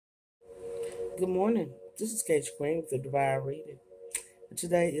Good morning. This is Kate Green with the Divine Reading. And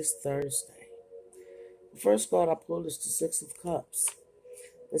today is Thursday. The first card I pulled is the Six of Cups.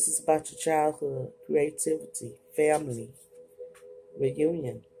 This is about your childhood, creativity, family,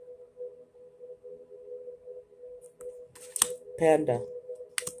 reunion. Panda,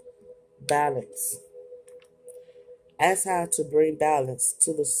 balance. Ask how to bring balance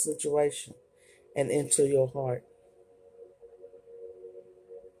to the situation and into your heart.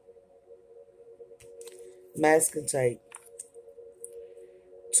 Masking tape.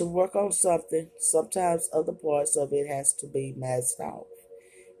 To work on something, sometimes other parts of it has to be masked off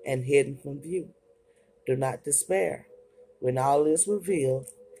and hidden from view. Do not despair. When all is revealed,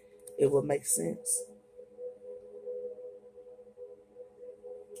 it will make sense.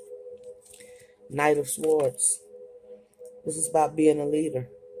 Knight of Swords. This is about being a leader.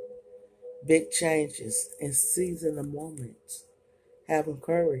 Big changes and seizing the moment. Having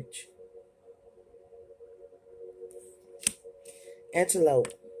courage. Antelope.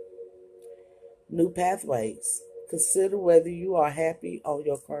 New pathways. Consider whether you are happy on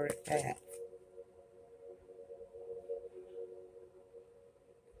your current path.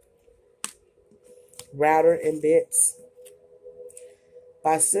 Router and bits.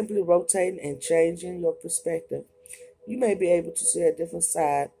 By simply rotating and changing your perspective, you may be able to see a different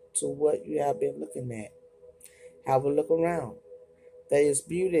side to what you have been looking at. Have a look around. There is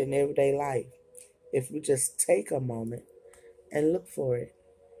beauty in everyday life if we just take a moment and look for it.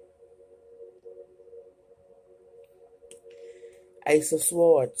 Ace of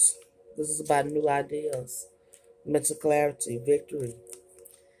Swords. This is about new ideas, mental clarity, victory,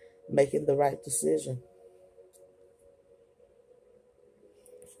 making the right decision.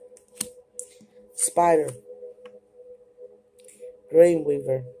 Spider.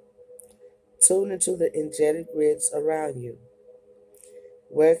 Dreamweaver. Tune into the energetic grids around you.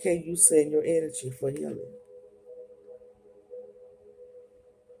 Where can you send your energy for healing?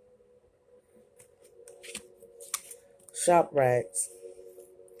 Shop rags.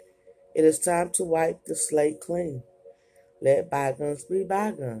 It is time to wipe the slate clean. Let bygones be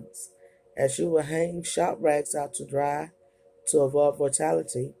bygones. As you will hang shop rags out to dry to avoid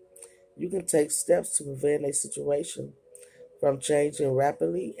mortality, you can take steps to prevent a situation from changing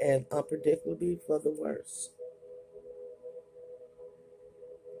rapidly and unpredictably for the worse.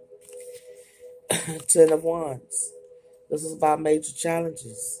 Ten of Wands. This is about major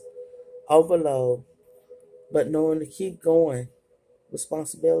challenges, overload, but knowing to keep going,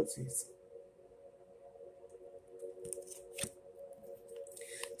 responsibilities.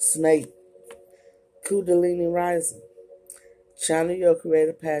 Snake. Kundalini rising. Channel your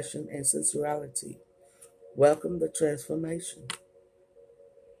creative passion and sensuality. Welcome the transformation.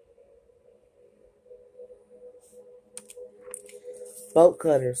 Bolt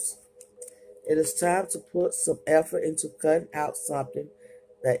cutters. It is time to put some effort into cutting out something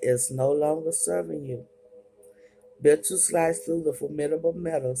that is no longer serving you. Built to slice through the formidable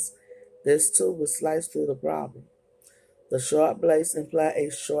metals, this tool will slice through the problem. The short blades imply a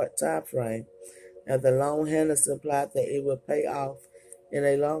short time frame, and the long handles imply that it will pay off in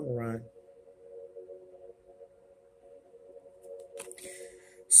a long run.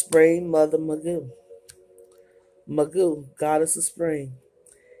 Spring Mother Magoo. Magoo, goddess of spring.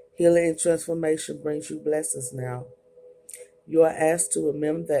 Healing and transformation brings you blessings now. You are asked to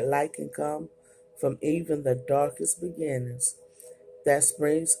remember that light can come from even the darkest beginnings, that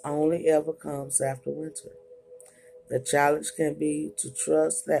spring only ever comes after winter. The challenge can be to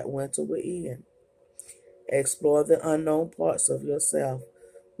trust that winter will end. Explore the unknown parts of yourself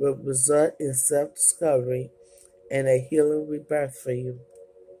will result in self-discovery and a healing rebirth for you.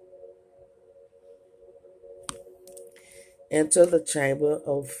 Enter the chamber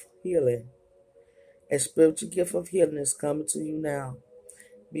of healing. A spiritual gift of healing is coming to you now.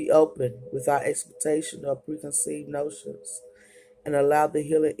 Be open without expectation or preconceived notions and allow the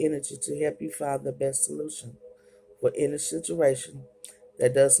healing energy to help you find the best solution for any situation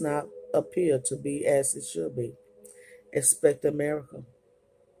that does not appear to be as it should be. Expect a miracle.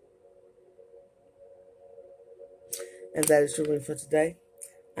 And that is your reading for today.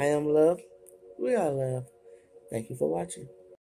 I am love. We are love. Thank you for watching.